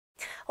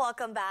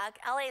Welcome back.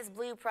 LA's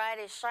Blue Pride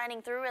is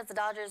shining through as the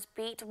Dodgers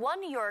beat one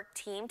New York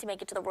team to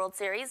make it to the World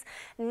Series.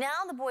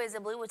 Now the boys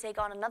in blue will take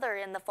on another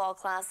in the Fall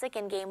Classic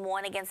in Game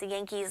 1 against the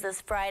Yankees this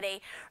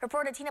Friday.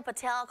 Reporter Tina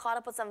Patel caught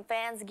up with some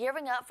fans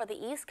gearing up for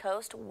the East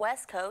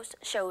Coast-West Coast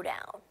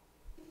showdown.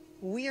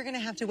 We are going to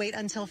have to wait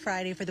until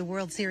Friday for the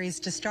World Series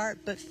to start,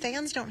 but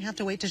fans don't have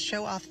to wait to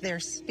show off their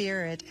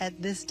spirit.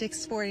 At this Dick's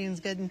Sporting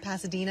Goods in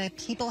Pasadena,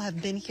 people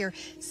have been here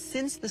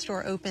since the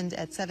store opened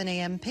at 7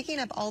 a.m., picking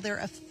up all their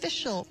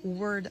official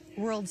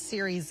World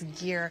Series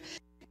gear.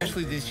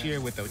 Especially this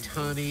year with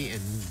Ohtani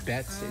and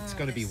Betts, it's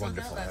going to be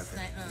wonderful.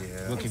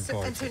 Looking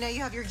forward And so now you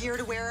have your gear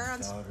to wear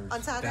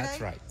on Saturday? That's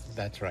right.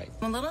 That's right.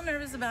 I'm a little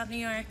nervous about New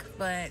York,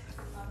 but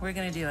we're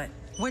going to do it.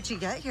 What'd you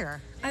get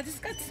here? I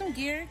just got some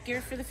gear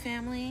for the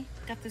family.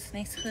 Got this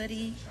nice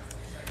hoodie,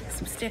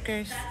 some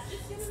stickers.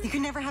 You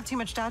can never have too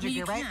much Dodger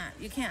gear, right?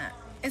 You can't.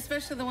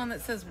 Especially the one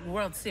that says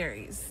World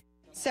Series.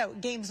 So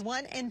games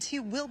 1 and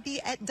 2 will be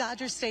at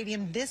Dodger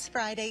Stadium this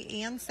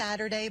Friday and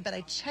Saturday, but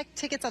I checked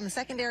tickets on the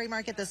secondary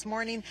market this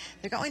morning.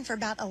 They're going for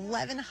about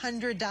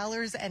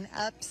 $1,100 and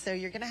up, so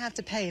you're going to have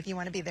to pay if you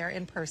want to be there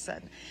in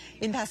person.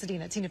 In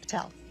Pasadena, Tina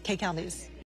Patel, KCAL News.